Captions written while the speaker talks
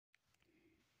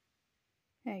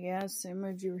Hey guys, so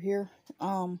move you here.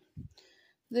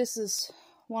 This is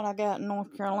what I got in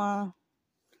North Carolina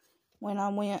when I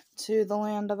went to the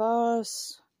Land of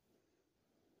Oz,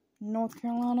 North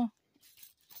Carolina.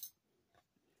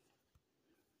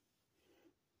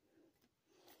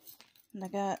 And I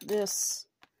got this,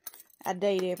 I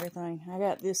date everything. I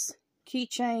got this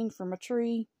keychain from a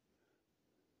tree.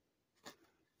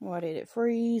 Why did it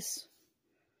freeze?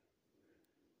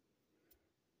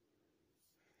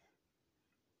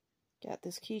 Got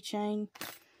this keychain.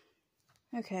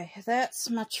 Okay, that's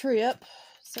my trip.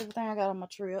 That's everything I got on my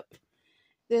trip.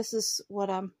 This is what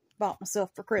I bought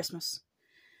myself for Christmas.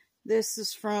 This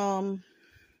is from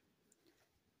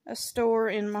a store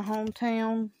in my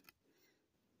hometown.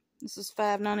 This is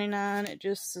 $5.99. It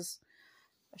just is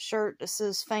a shirt that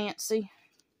says fancy.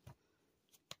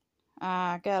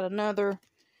 I got another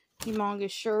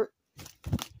humongous shirt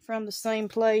from the same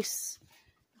place.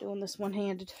 Doing this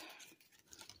one-handed.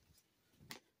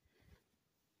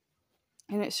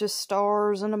 And it's just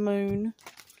stars and a moon.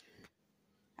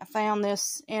 I found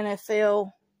this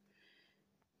NFL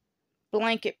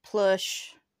blanket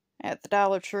plush at the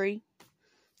Dollar Tree.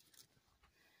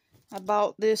 I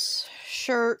bought this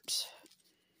shirt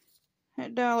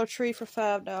at Dollar Tree for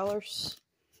 $5.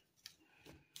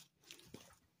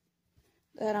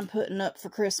 That I'm putting up for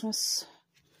Christmas.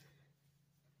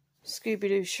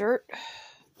 Scooby-Doo shirt.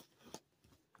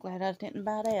 Glad I didn't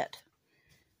buy that.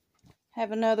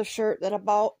 Have another shirt that I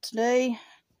bought today.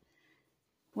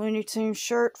 Looney Tunes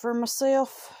shirt for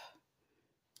myself.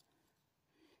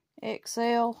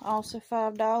 XL, also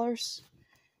 $5.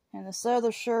 And this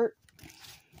other shirt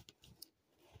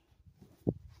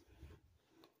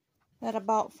that I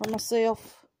bought for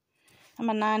myself. I'm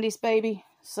a 90s baby,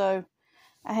 so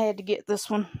I had to get this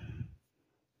one.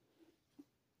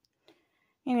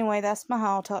 Anyway, that's my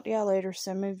haul. Talk to y'all later,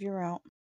 so move you out.